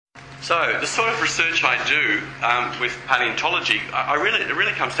So the sort of research I do with paleontology, it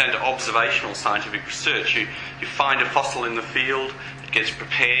really comes down to observational scientific research. You find a fossil in the field, it gets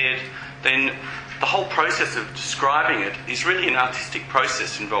prepared, then the whole process of describing it is really an artistic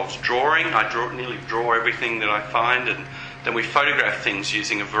process. It involves drawing. I nearly draw everything that I find, and then we photograph things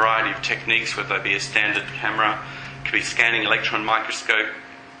using a variety of techniques, whether they be a standard camera, it could be scanning electron microscope,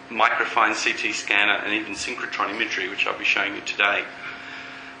 microfine CT scanner, and even synchrotron imagery, which I'll be showing you today.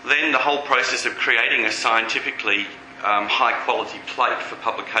 Then the whole process of creating a scientifically high-quality plate for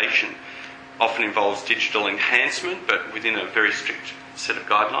publication often involves digital enhancement, but within a very strict set of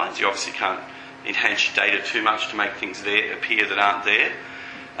guidelines. You obviously can't enhance your data too much to make things there appear that aren't there.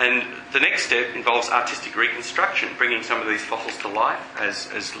 And the next step involves artistic reconstruction, bringing some of these fossils to life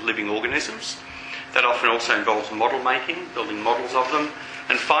as living organisms. That often also involves model making, building models of them.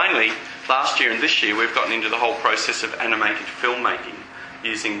 And finally, last year and this year, we've gotten into the whole process of animated filmmaking,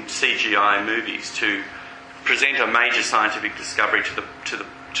 using CGI movies to present a major scientific discovery to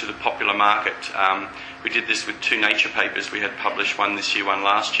the popular market. We did this with 2 Nature papers we had published, one this year, one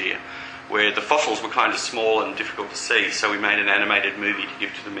last year, where the fossils were kind of small and difficult to see, so we made an animated movie to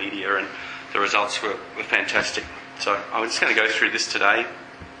give to the media, and the results were fantastic. So I'm just going to go through this today.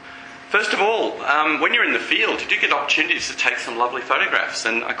 First of all, when you're in the field, you do get opportunities to take some lovely photographs,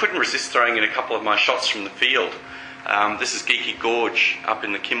 and I couldn't resist throwing in a couple of my shots from the field. This is Geeky Gorge up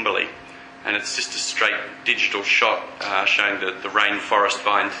in the Kimberley, and it's just a straight digital shot showing the rainforest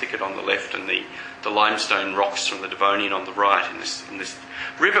vine thicket on the left and the limestone rocks from the Devonian on the right in this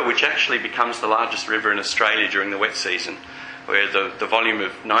river, which actually becomes the largest river in Australia during the wet season, where the volume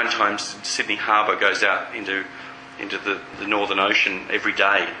of 9 times Sydney Harbour goes out into the Northern Ocean every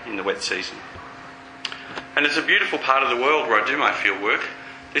day in the wet season. And it's a beautiful part of the world where I do my field work.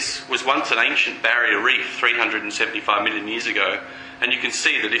 This was once an ancient barrier reef 375 million years ago, and you can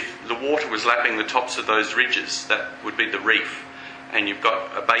see that if the water was lapping the tops of those ridges, that would be the reef, and you've got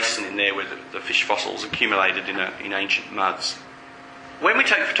a basin in there where the fish fossils accumulated in ancient muds. When we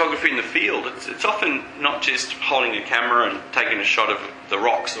take photography in the field, it's often not just holding a camera and taking a shot of the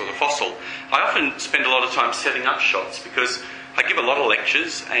rocks or the fossil. I often spend a lot of time setting up shots because I give a lot of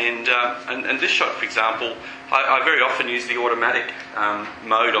lectures, and this shot, for example, I very often use the automatic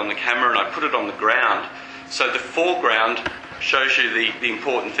mode on the camera, and I put it on the ground. So the foreground shows you the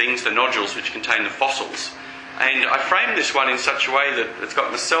important things, the nodules which contain the fossils. And I framed this one in such a way that it's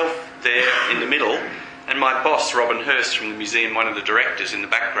got myself there in the middle, and my boss, Robin Hurst from the museum, one of the directors, in the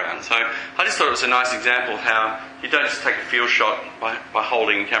background. So I just thought it was a nice example of how you don't just take a field shot by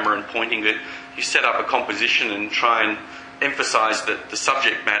holding a camera and pointing it. You set up a composition and try and emphasise that the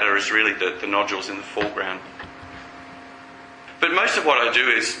subject matter is really the nodules in the foreground. But most of what I do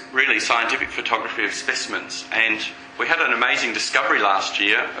is really scientific photography of specimens, and we had an amazing discovery last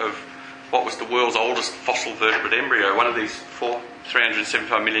year of what was the world's oldest fossil vertebrate embryo. One of these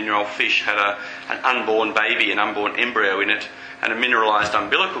 375 million year old fish had an unborn baby, an unborn embryo in it, and a mineralised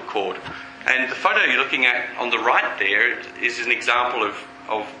umbilical cord. And the photo you're looking at on the right there is an example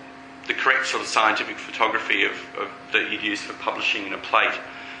of the correct sort of scientific photography that you'd use for publishing in a plate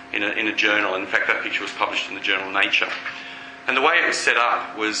in a journal. In fact, that picture was published in the journal Nature. And the way it was set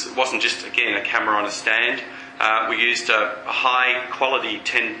up wasn't just, again, a camera on a stand. We used a high-quality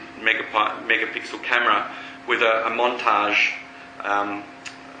 10 megapixel camera with a montage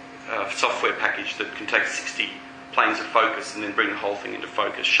software package that can take 60 planes of focus and then bring the whole thing into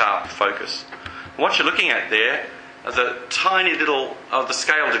focus, sharp focus. And what you're looking at there, the tiny little... Oh, the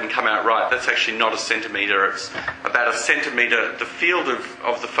scale didn't come out right. That's actually not a centimetre. It's about a centimetre. The field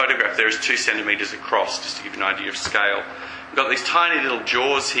of the photograph there is 2 centimetres across, just to give you an idea of scale. We've got these tiny little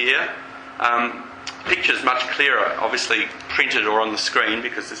jaws here. Picture's much clearer, obviously printed or on the screen,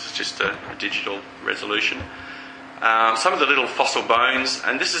 because this is just a digital resolution. Some of the little fossil bones,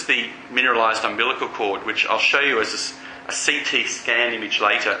 and this is the mineralised umbilical cord, which I'll show you as a CT scan image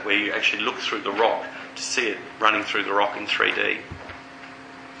later, where you actually look through the rock to see it running through the rock in 3D.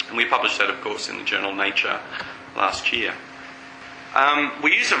 And we published that, of course, in the journal Nature last year.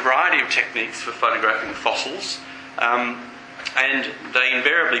 We use a variety of techniques for photographing fossils, and they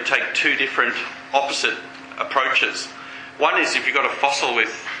invariably take 2 different opposite approaches. One is if you've got a fossil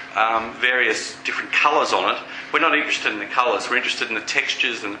with various different colours on it, we're not interested in the colours, we're interested in the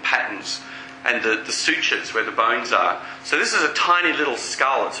textures and the patterns and the sutures where the bones are. So this is a tiny little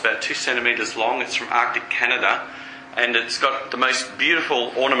skull. It's about 2 centimetres long. It's from Arctic Canada, and it's got the most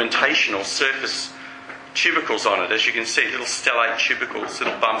beautiful ornamentation or surface tubercles on it. As you can see, little stellate tubercles,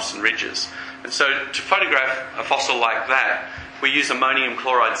 little bumps and ridges. And so to photograph a fossil like that, we use ammonium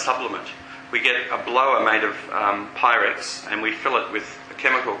chloride sublimate. We get a blower made of Pyrex, and we fill it with a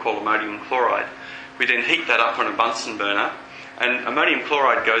chemical called ammonium chloride. We then heat that up on a Bunsen burner, and ammonium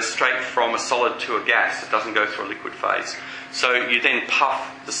chloride goes straight from a solid to a gas. It doesn't go through a liquid phase. So you then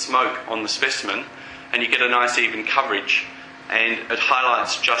puff the smoke on the specimen, and you get a nice even coverage, and it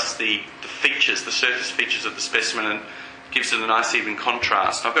highlights just the features, the surface features of the specimen, and gives it a nice even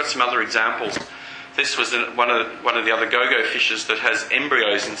contrast. I've got some other examples. This was one of the other go-go fishes that has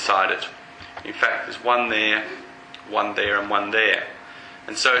embryos inside it. In fact, there's one there, and one there.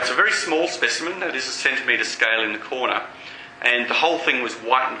 And so it's a very small specimen. It is a centimetre scale in the corner. And the whole thing was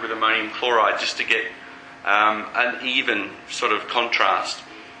whitened with ammonium chloride just to get an even sort of contrast.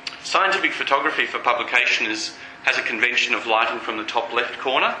 Scientific photography for publication has a convention of lighting from the top left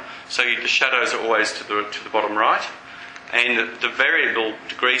corner, so the shadows are always to the bottom right, and the variable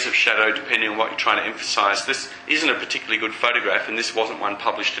degrees of shadow depending on what you're trying to emphasise. This isn't a particularly good photograph, and this wasn't one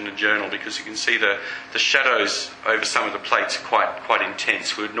published in a journal, because you can see the shadows over some of the plates are quite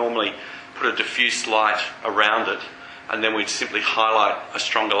intense. We would normally put a diffuse light around it, and then we'd simply highlight a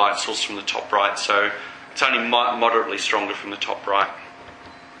stronger light source from the top right, so it's only moderately stronger from the top right.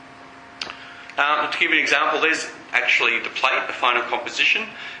 To give you an example, there's actually the plate, the final composition,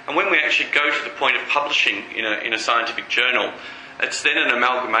 and when we actually go to the point of publishing in a scientific journal, it's then an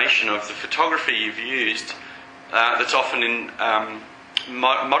amalgamation of the photography you've used that's often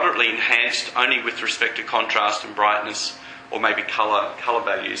moderately enhanced only with respect to contrast and brightness, or maybe colour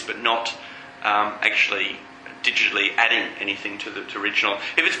values, but not actually digitally adding anything to the original.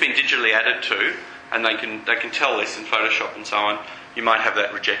 If it's been digitally added to, and they can tell this in Photoshop and so on, you might have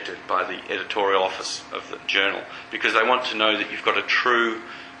that rejected by the editorial office of the journal, because they want to know that you've got a true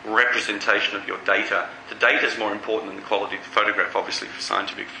representation of your data. The data is more important than the quality of the photograph, obviously, for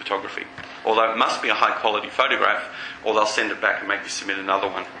scientific photography. Although it must be a high quality photograph, or they'll send it back and make you submit another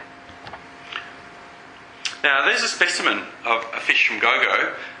one. Now, there's a specimen of a fish from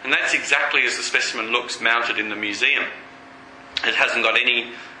Gogo, and that's exactly as the specimen looks mounted in the museum. It hasn't got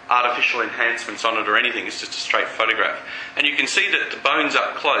any artificial enhancements on it or anything, it's just a straight photograph. And you can see that the bones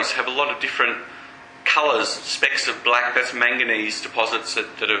up close have a lot of different colours, specks of black, that's manganese deposits that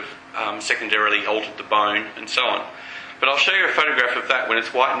have secondarily altered the bone, and so on. But I'll show you a photograph of that when it's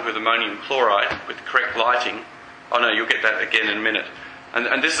whitened with ammonium chloride with the correct lighting. Oh no, you'll get that again in a minute.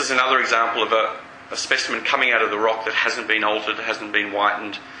 And this is another example of a specimen coming out of the rock that hasn't been altered, hasn't been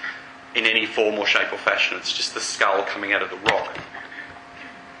whitened in any form or shape or fashion. It's just the skull coming out of the rock.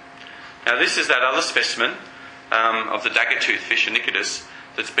 Now this is that other specimen of the dagger-toothed fish, Anicatus,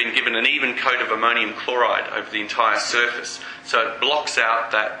 that's been given an even coat of ammonium chloride over the entire surface. So it blocks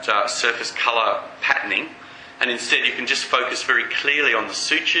out that surface colour patterning, and instead you can just focus very clearly on the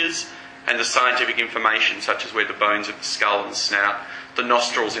sutures and the scientific information, such as where the bones of the skull and the snout. The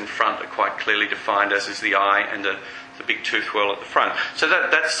nostrils in front are quite clearly defined, as is the eye and the big tooth whorl at the front. So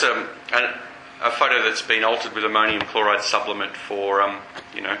that's a photo that's been altered with ammonium chloride supplement for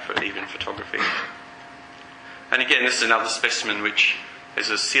even photography. And again, this is another specimen which is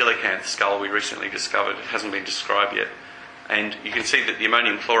a coelacanth skull we recently discovered. It hasn't been described yet. And you can see that the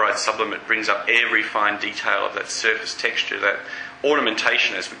ammonium chloride supplement brings up every fine detail of that surface texture, that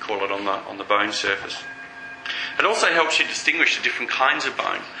ornamentation, as we call it, on the bone surface. It also helps you distinguish the different kinds of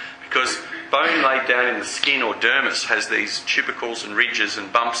bone, because bone laid down in the skin or dermis has these tubercles and ridges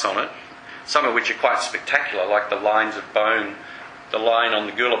and bumps on it, some of which are quite spectacular, like the lines of bone, the line on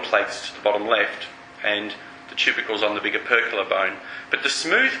the gular plates to the bottom left, and the tubercles on the bigger percular bone. But the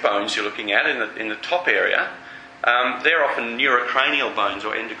smooth bones you're looking at in the top area, they're often neurocranial bones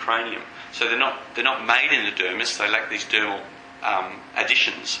or endocranium. So they're not made in the dermis, they lack these dermal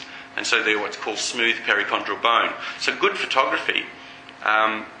additions, and so they're what's called smooth perichondral bone. So good photography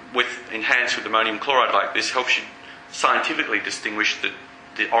enhanced with ammonium chloride like this helps you scientifically distinguish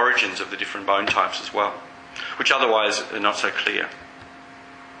the origins of the different bone types as well, which otherwise are not so clear.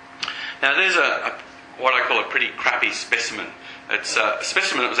 Now there's what I call a pretty crappy specimen. It's a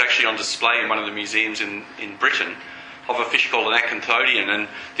specimen that was actually on display in one of the museums in Britain of a fish called an acanthodian, and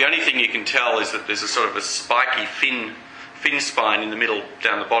the only thing you can tell is that there's a sort of a spiky fin spine in the middle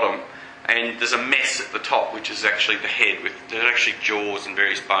down the bottom, and there's a mess at the top which is actually the head, there's actually jaws and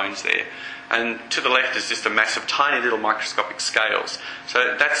various bones there. And to the left is just a mass of tiny little microscopic scales.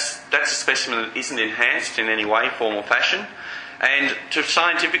 So that's a specimen that isn't enhanced in any way, form or fashion. And to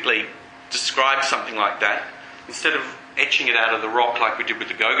scientifically describe something like that, instead of etching it out of the rock like we did with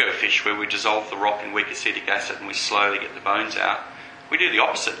the go-go fish, where we dissolve the rock in weak acetic acid and we slowly get the bones out, we do the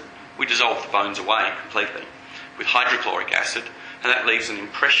opposite. We dissolve the bones away completely with hydrochloric acid, and that leaves an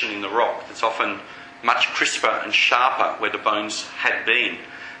impression in the rock that's often much crisper and sharper where the bones had been.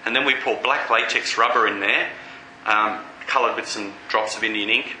 And then we pour black latex rubber in there, coloured with some drops of Indian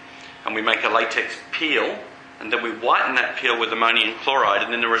ink, and we make a latex peel, and then we whiten that peel with ammonium chloride,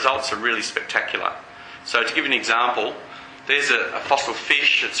 and then the results are really spectacular. So to give you an example, there's a fossil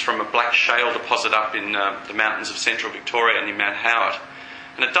fish. It's from a black shale deposit up in the mountains of central Victoria near Mount Howard,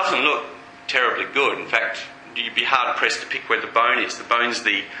 and it doesn't look terribly good. In fact, you'd be hard pressed to pick where the bone is. The bone's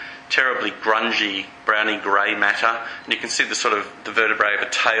the terribly grungy, browny grey matter, and you can see the sort of the vertebrae of a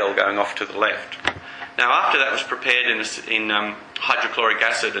tail going off to the left. Now, after that was prepared in hydrochloric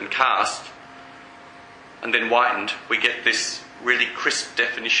acid and cast, and then whitened, we get this really crisp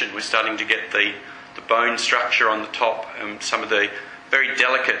definition. We're starting to get the bone structure on the top and some of the very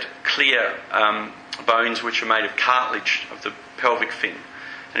delicate, clear bones which are made of cartilage of the pelvic fin.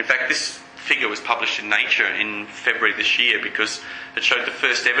 And in fact, this figure was published in Nature in February this year because it showed the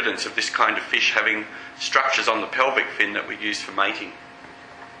first evidence of this kind of fish having structures on the pelvic fin that we use for mating.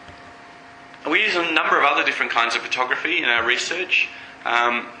 And we use a number of other different kinds of photography in our research.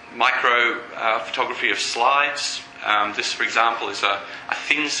 Micro photography of slides. This, for example, is a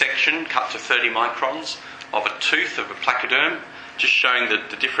thin section cut to 30 microns of a tooth of a placoderm, just showing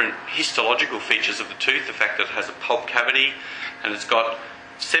the different histological features of the tooth, the fact that it has a pulp cavity and it's got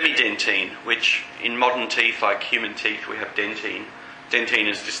semidentine, which in modern teeth, like human teeth, we have dentine. Dentine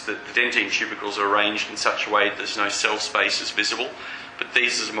is just the dentine tubercles are arranged in such a way that there's no cell space is visible, but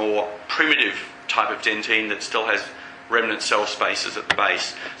this is a more primitive type of dentine that still has remnant cell spaces at the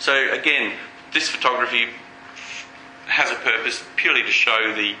base. So again, this photography has a purpose purely to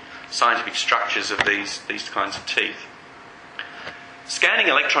show the scientific structures of these kinds of teeth. Scanning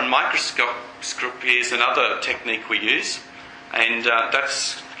electron microscopy is another technique we use, and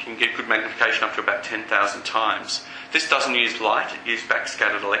that can get good magnification up to about 10,000 times. This doesn't use light, it uses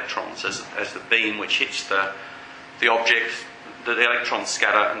backscattered electrons as the beam which hits the object. The electrons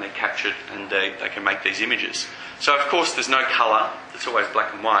scatter and they're captured, and they can make these images. So of course there's no colour, it's always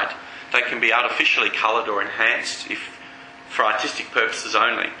black and white. They can be artificially coloured or enhanced for artistic purposes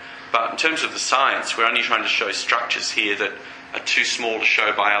only. But in terms of the science, we're only trying to show structures here that are too small to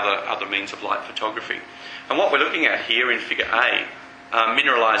show by other means of light photography. And what we're looking at here in figure A are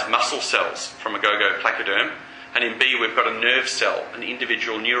mineralised muscle cells from a go-go placoderm, and in B we've got a nerve cell, an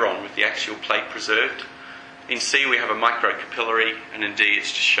individual neuron with the axial plate preserved. In C we have a microcapillary, and in D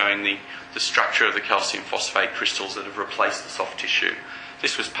it's just showing the structure of the calcium phosphate crystals that have replaced the soft tissue.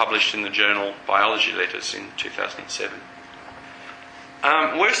 This was published in the journal Biology Letters in 2007.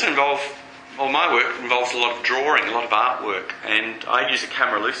 My work involves a lot of drawing, a lot of artwork, and I use a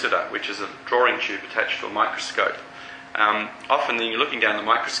camera lucida, which is a drawing tube attached to a microscope. Often when you're looking down the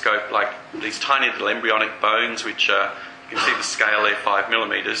microscope, like these tiny little embryonic bones, which you can see the scale there, 5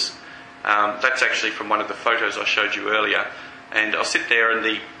 millimetres. That's actually from one of the photos I showed you earlier. And I'll sit there and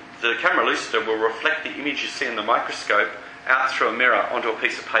the camera lucida will reflect the image you see in the microscope out through a mirror onto a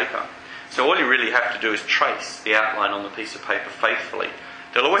piece of paper. So all you really have to do is trace the outline on the piece of paper faithfully.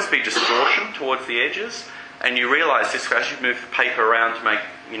 There'll always be distortion towards the edges, and you realise this as you move the paper around to make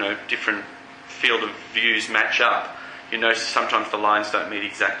different field of views match up. You notice sometimes the lines don't meet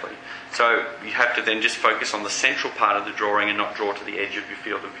exactly. So you have to then just focus on the central part of the drawing and not draw to the edge of your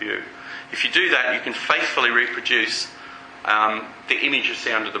field of view. If you do that, you can faithfully reproduce the image you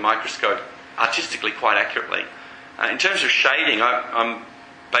see under the microscope artistically quite accurately. In terms of shading, I'm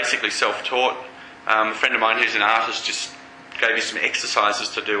basically self-taught. A friend of mine who's an artist just gave me some exercises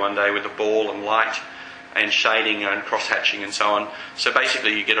to do one day with a ball and light and shading and cross-hatching and so on. So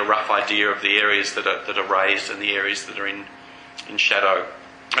basically you get a rough idea of the areas that are raised and the areas that are in shadow.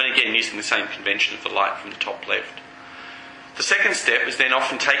 And again, using the same convention of the light from the top left. The second step is then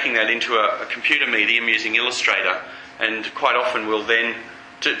often taking that into a computer medium using Illustrator, and quite often we'll then,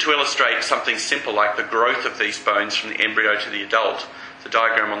 to illustrate something simple like the growth of these bones from the embryo to the adult. The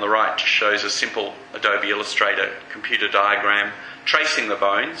diagram on the right just shows a simple Adobe Illustrator computer diagram tracing the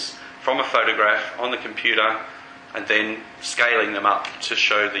bones from a photograph on the computer and then scaling them up to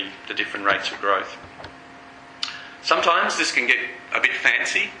show the different rates of growth. Sometimes this can get a bit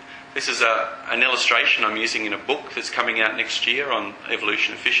fancy. This is an illustration I'm using in a book that's coming out next year on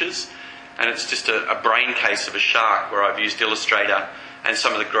evolution of fishes, and it's just a brain case of a shark where I've used Illustrator and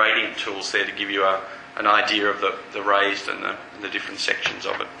some of the gradient tools there to give you an idea of the raised and the different sections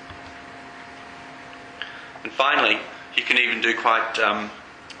of it. And finally, you can even do quite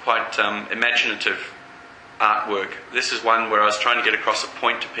imaginative artwork. This is one where I was trying to get across a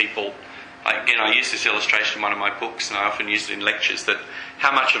point to people. I use this illustration in one of my books, and I often use it in lectures, that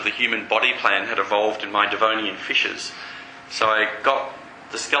how much of the human body plan had evolved in my Devonian fishes. So I got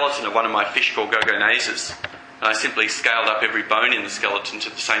the skeleton of one of my fish called Gorgonases, And I simply scaled up every bone in the skeleton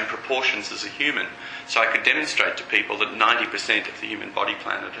to the same proportions as a human, so I could demonstrate to people that 90% of the human body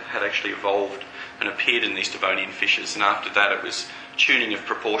plan had actually evolved and appeared in these Devonian fishes. And after that it was tuning of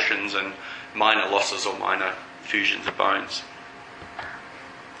proportions and minor losses or minor fusions of bones.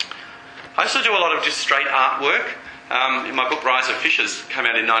 I also do a lot of just straight artwork. In my book Rise of Fishes, came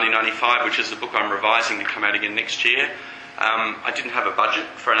out in 1995, which is the book I'm revising to come out again next year. I didn't have a budget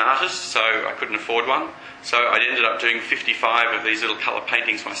for an artist, so I couldn't afford one. So I ended up doing 55 of these little colour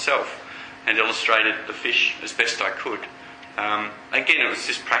paintings myself and illustrated the fish as best I could. Again, it was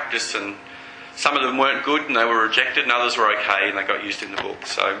just practice, and some of them weren't good and they were rejected, and others were okay and they got used in the book.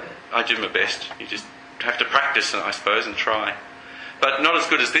 So I did my best. You just have to practice, I suppose, and try. But not as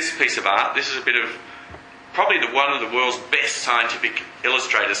good as this piece of art. This is a bit of probably one of the world's best scientific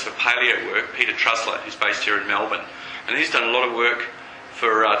illustrators for paleo work, Peter Trusler, who's based here in Melbourne. And he's done a lot of work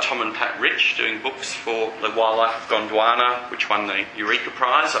for Tom and Pat Rich, doing books for The Wildlife of Gondwana, which won the Eureka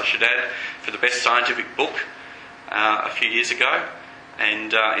Prize, I should add, for the best scientific book a few years ago.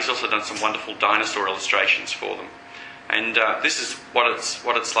 And he's also done some wonderful dinosaur illustrations for them. And this is what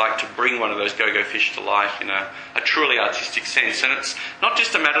it's like to bring one of those go-go fish to life in a truly artistic sense. And it's not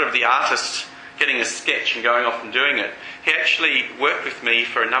just a matter of the artist getting a sketch and going off and doing it. He actually worked with me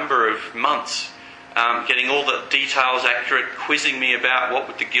for a number of months, getting all the details accurate, quizzing me about what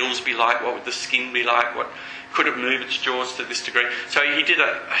would the gills be like, what would the skin be like, what could it move its jaws to this degree. So he did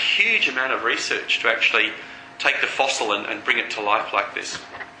a huge amount of research to actually take the fossil and bring it to life like this.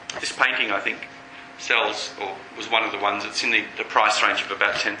 This painting, I think, sells, or was one of the ones that's in the price range of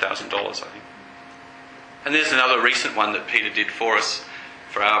about $10,000, I think. And there's another recent one that Peter did for us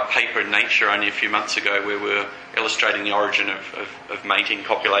for our paper in Nature only a few months ago, where we're illustrating the origin of mating,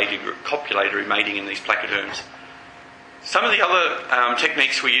 copulatory mating in these placoderms. Some of the other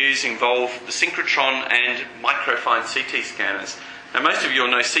techniques we use involve the synchrotron and microfine CT scanners. Now, most of you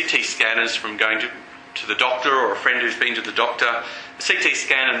will know CT scanners from going to the doctor, or a friend who's been to the doctor. A CT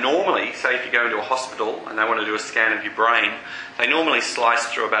scanner normally, say if you go into a hospital and they want to do a scan of your brain, they normally slice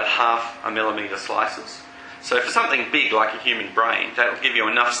through about 0.5 millimetre slices. So for something big like a human brain, that will give you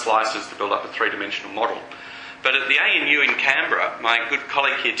enough slices to build up a three-dimensional model. But at the ANU in Canberra, my good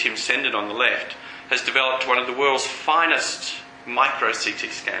colleague here, Tim Sendon on the left, has developed one of the world's finest micro-CT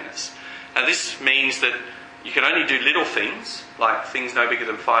scanners. Now this means that you can only do little things, like things no bigger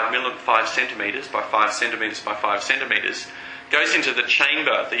than 5 centimetres by 5 centimetres by 5 centimetres, goes into the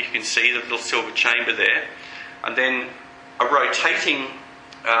chamber that you can see, the little silver chamber there, and then a rotating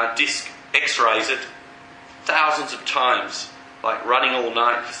disc x-rays it thousands of times, like running all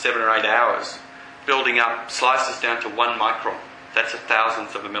night for 7 or 8 hours, building up slices down to 1 micron. That's a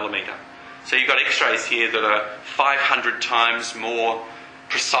thousandth of a millimetre. So you've got x-rays here that are 500 times more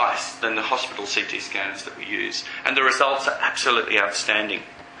precise than the hospital CT scanners that we use. And the results are absolutely outstanding.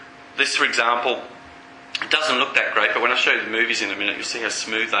 This, for example, doesn't look that great, but when I show you the movies in a minute, you'll see how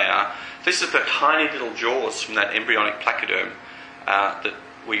smooth they are. This is the tiny little jaws from that embryonic placoderm that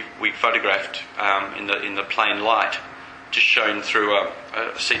we photographed in the plain light, just shown through a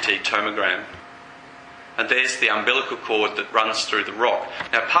CT tomogram. And there's the umbilical cord that runs through the rock.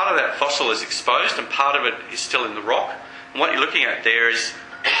 Now, part of that fossil is exposed and part of it is still in the rock. And what you're looking at there is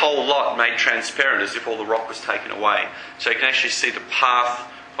a whole lot made transparent, as if all the rock was taken away. So you can actually see the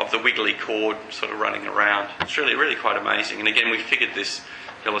path of the wiggly cord sort of running around. It's really, really quite amazing. And again, we figured this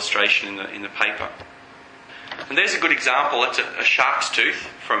illustration in the paper. And there's a good example. It's a shark's tooth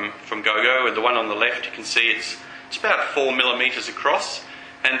from Gogo, and the one on the left, you can see it's about 4 millimetres across.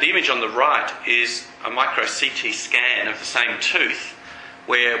 And the image on the right is a micro CT scan of the same tooth,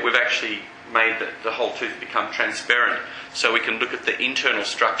 where we've actually made the whole tooth become transparent, so we can look at the internal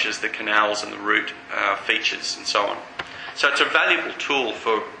structures, the canals and the root features and so on. So it's a valuable tool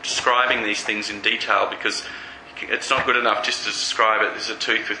for describing these things in detail, because it's not good enough just to describe it. There's a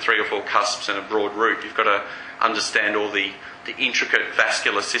tooth with 3 or 4 cusps and a broad root. You've got to understand all the intricate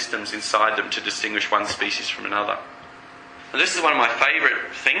vascular systems inside them to distinguish one species from another. And this is one of my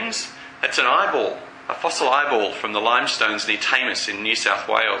favourite things. It's an eyeball, a fossil eyeball from the limestones near Tamus in New South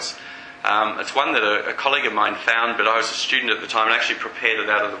Wales. It's one that a colleague of mine found, but I was a student at the time and actually prepared it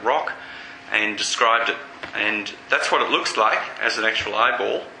out of the rock and described it. And that's what it looks like as an actual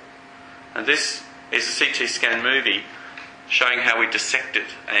eyeball. And this is a CT scan movie showing how we dissect it,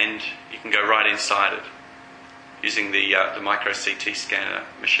 and you can go right inside it using the micro CT scanner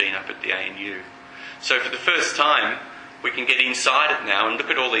machine up at the ANU. So for the first time, we can get inside it now and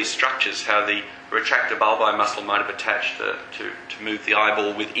look at all these structures, how the retractor bulbi muscle might have attached to move the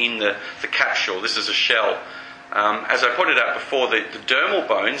eyeball within the capsule. This is a shell As I pointed out before, the dermal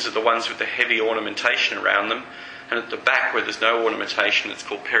bones are the ones with the heavy ornamentation around them, and at the back where there's no ornamentation, it's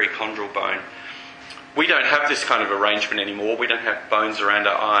called perichondral bone. We don't have this kind of arrangement anymore. We don't have bones around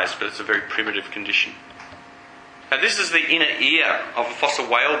our eyes, but it's a very primitive condition. Now this is the inner ear of a fossil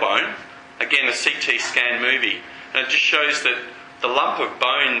whale bone. Again, a CT scan movie. And it just shows that the lump of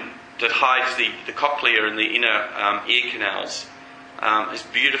bone that hides the cochlea and the inner ear canals is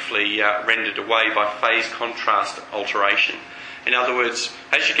beautifully rendered away by phase contrast alteration. In other words,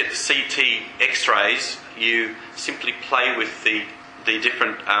 as you get the CT X-rays, you simply play with the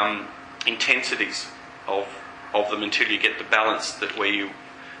different intensities of them until you get the balance that where you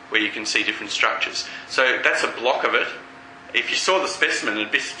can see different structures. So that's a block of it. If you saw the specimen,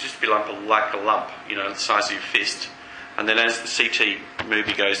 it'd just be like a lump, the size of your fist. And then as the CT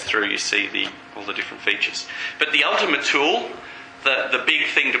movie goes through, you see all the different features. But the ultimate tool, the big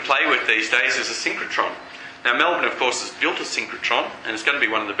thing to play with these days, is a synchrotron. Now Melbourne, of course, has built a synchrotron, and it's going to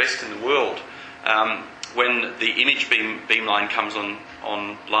be one of the best in the world. When the image beamline comes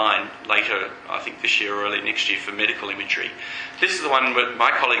online later, I think this year or early next year, for medical imagery. This is the one that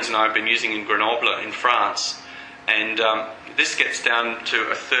my colleagues and I have been using in Grenoble in France, and this gets down to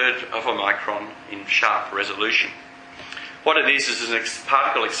 1/3 of a micron in sharp resolution. What it is a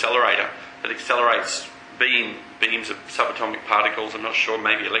particle accelerator that accelerates beams of subatomic particles, I'm not sure,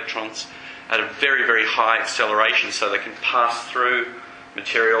 maybe electrons, at a very, very high acceleration so they can pass through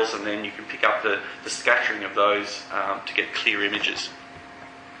materials, and then you can pick up the scattering of those to get clear images.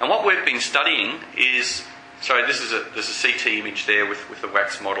 And what we've been studying is, there's a CT image there with the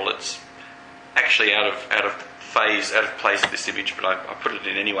wax model. It's actually out of phase, out of place, this image, but I put it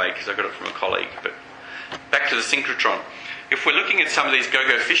in anyway because I got it from a colleague. But back to the synchrotron. If we're looking at some of these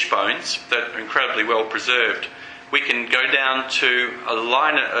go-go fish bones that are incredibly well preserved, we can go down to a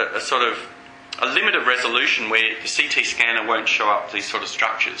limit of resolution where the CT scanner won't show up these sort of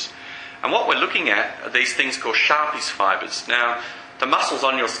structures. And what we're looking at are these things called Sharpie's fibres. Now, the muscles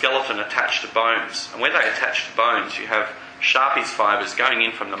on your skeleton attach to bones, and where they attach to bones, you have Sharpie's fibres going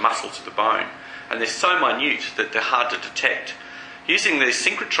in from the muscle to the bone, and they're so minute that they're hard to detect. Using the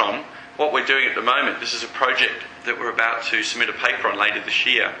synchrotron, what we're doing at the moment, this is a project that we're about to submit a paper on later this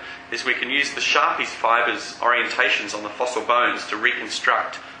year, is we can use the Sharpie's fibres orientations on the fossil bones to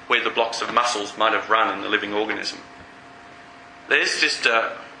reconstruct where the blocks of muscles might have run in the living organism. There's just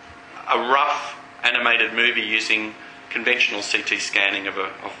a rough animated movie using conventional CT scanning of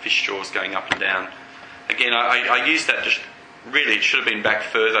fish jaws going up and down. Again, I used that just really, it should have been back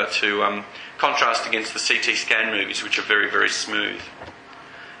further to contrast against the CT scan movies, which are very, very smooth.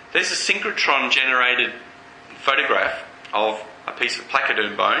 There's a synchrotron generated photograph of a piece of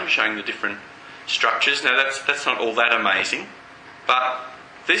placoderm bone showing the different structures. Now that's not all that amazing, but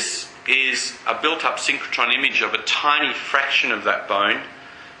this is a built-up synchrotron image of a tiny fraction of that bone,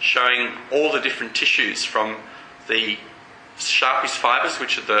 showing all the different tissues, from the Sharpie's fibres,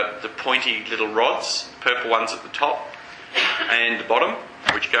 which are the pointy little rods, purple ones at the top and the bottom,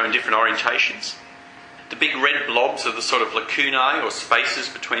 which go in different orientations. The big red blobs are the sort of lacunae or spaces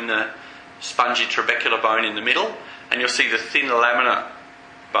between the spongy trabecular bone in the middle, and you'll see the thin laminar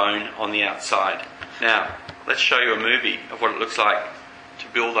bone on the outside. Now, let's show you a movie of what it looks like to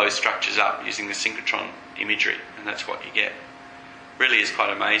build those structures up using the synchrotron imagery, and that's what you get. Really is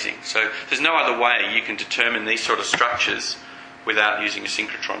quite amazing. So there's no other way you can determine these sort of structures without using a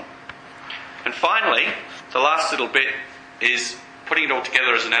synchrotron. And finally, the last little bit is putting it all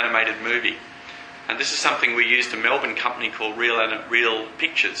together as an animated movie. And this is something we used a Melbourne company called Real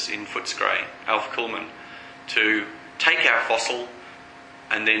Pictures in Footscray, Alf Kuhlman, to take our fossil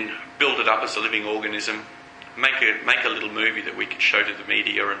and then build it up as a living organism, make a little movie that we could show to the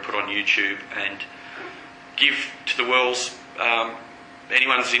media and put on YouTube and give to the world's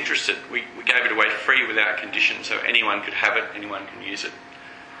anyone who's interested. We gave it away free without condition, so anyone could have it, anyone can use it.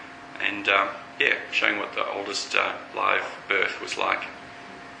 And showing what the oldest live birth was like.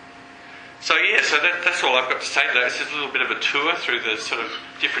 So that's all I've got to say today. It's just a little bit of a tour through the sort of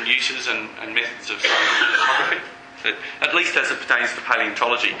different uses and methods of scientific photography, at least as it pertains to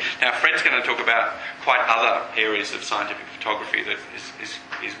paleontology. Now, Fred's going to talk about quite other areas of scientific photography that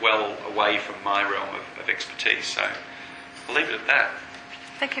is well away from my realm of expertise. So I'll leave it at that.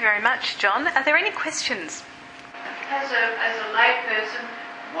 Thank you very much, John. Are there any questions? As a layperson,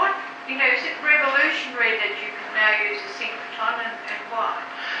 is it revolutionary that you can now use a synchrotron, and why?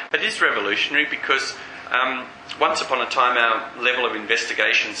 It is revolutionary because once upon a time our level of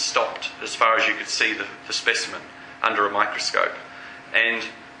investigation stopped as far as you could see the specimen under a microscope. And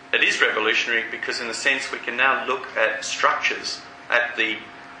it is revolutionary because in a sense we can now look at structures at the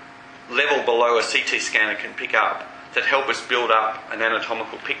level below a CT scanner can pick up that help us build up an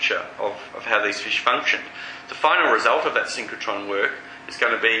anatomical picture of how these fish function. The final result of that synchrotron work is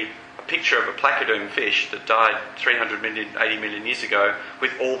going to be a picture of a placoderm fish that died 80 million years ago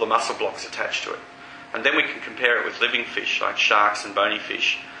with all the muscle blocks attached to it. And then we can compare it with living fish like sharks and bony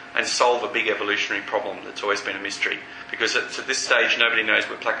fish and solve a big evolutionary problem that's always been a mystery. Because at this stage nobody knows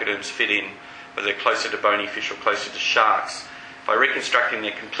where placoderms fit in, whether they're closer to bony fish or closer to sharks. By reconstructing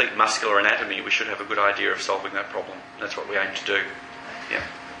their complete muscular anatomy, we should have a good idea of solving that problem. That's what we aim to do. Yeah.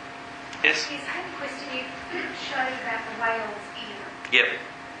 Yes? Yes, I have a question. You showed about the whale's ear. Yep.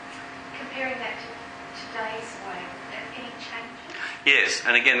 Comparing that to today's whale, any changes? Yes,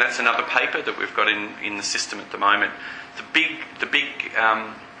 and again, that's another paper that we've got in the system at the moment. The big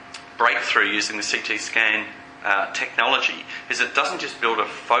breakthrough using the CT scan technology is it doesn't just build a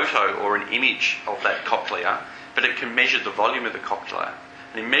photo or an image of that cochlea, but it can measure the volume of the cochlea.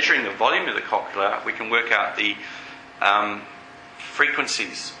 And in measuring the volume of the cochlea, we can work out the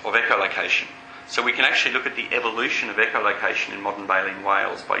frequencies of echolocation. So we can actually look at the evolution of echolocation in modern baleen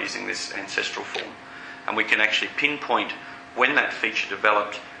whales by using this ancestral form. And we can actually pinpoint when that feature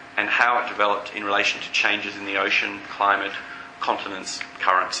developed and how it developed in relation to changes in the ocean, climate, continents,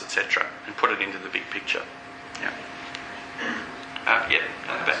 currents, etc., and put it into the big picture. Yeah. Yeah.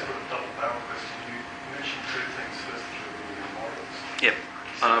 That's sort of a double-barrel question. You mentioned two things. First, that you're building models. Yep.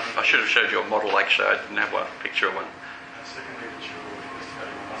 I should have showed you a model, actually. I didn't have one picture of one. And secondly, that you're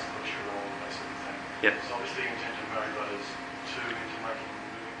investigating the musculature or that sort of thing. Yep. So obviously you intend to marry those two into making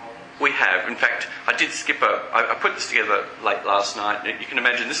moving models. We have. In fact, I did skip I put this together late last night. You can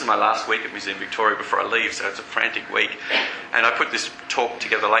imagine this is my last week at Museum Victoria before I leave, so it's a frantic week. And I put this talk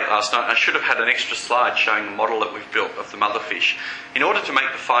together late last night. I should have had an extra slide showing the model that we've built of the motherfish. In order to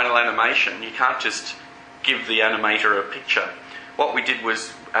make the final animation, you can't just give the animator a picture. What we did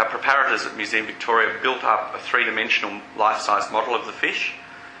was our preparators at Museum Victoria built up a three-dimensional life-size model of the fish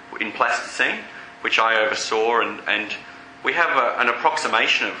in plasticine, which I oversaw, and we have an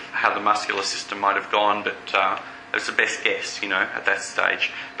approximation of how the muscular system might have gone, but it was the best guess, at that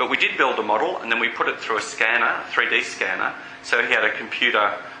stage. But we did build a model, and then we put it through a scanner, a 3D scanner, so he had a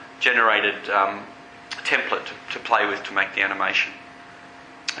computer-generated template to play with to make the animation.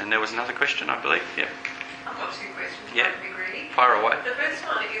 And there was another question, I believe. Yeah. I've got two questions. Yeah. Might be greedy. Fire away. The first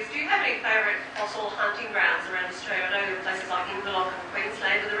one is, do you have any favourite fossil hunting grounds around Australia? I know there are places like Inverloch and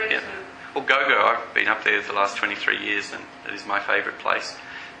Queensland. Are there any sort of... Well, Gogo, I've been up there for the last 23 years, and it is my favourite place.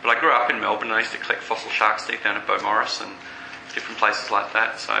 But I grew up in Melbourne, and I used to collect fossil shark's teeth down at Beaumaris and different places like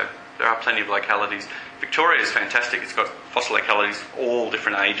that, so there are plenty of localities. Victoria is fantastic. It's got fossil localities all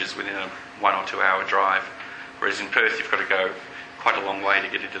different ages within a 1 or 2 hour drive, whereas in Perth you've got to go quite a long way to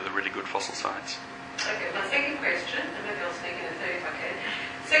get into the really good fossil sites. Okay, my second question, and maybe I'll sneak in a third if I can.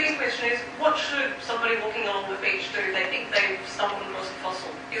 Second question is, what should somebody walking along the beach do? They think they've stumbled across a fossil.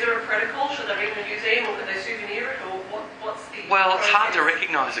 Is there a protocol? Should they bring it to a museum, or could they souvenir it, or what's the... Well, it's hard to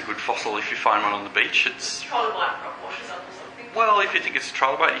recognise a good fossil if you find one on the beach. It's... Trilobite rock washes up or something? Well, if you think it's a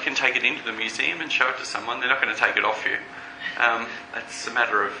trilobite, you can take it into the museum and show it to someone. They're not going to take it off you. It's a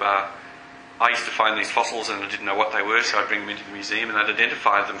matter of... I used to find these fossils and I didn't know what they were, so I'd bring them into the museum and they'd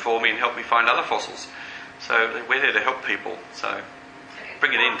identify them for me and help me find other fossils. So we're there to help people, so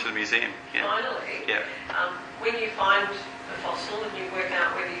bring it into the museum. Yeah. Finally, yeah. When you find the fossil and you work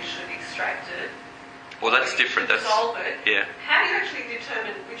out whether you should extract it, well, that's different. That's dissolve it. Yeah. How do you actually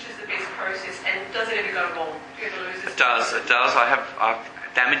determine which is the best process, and does it ever go wrong? Do you ever lose this? It does. It does. I've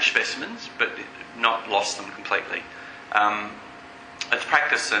damaged specimens, but not lost them completely. It's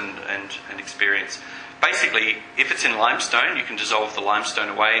practice and experience. Basically, if it's in limestone, you can dissolve the limestone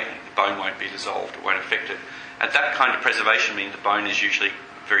away, the bone won't be dissolved, it won't affect it. And that kind of preservation means the bone is usually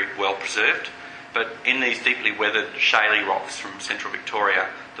very well preserved. But in these deeply weathered, shaly rocks from central Victoria,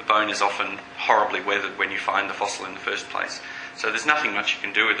 the bone is often horribly weathered when you find the fossil in the first place. So there's nothing much you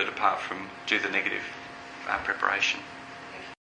can do with it apart from do the negative preparation.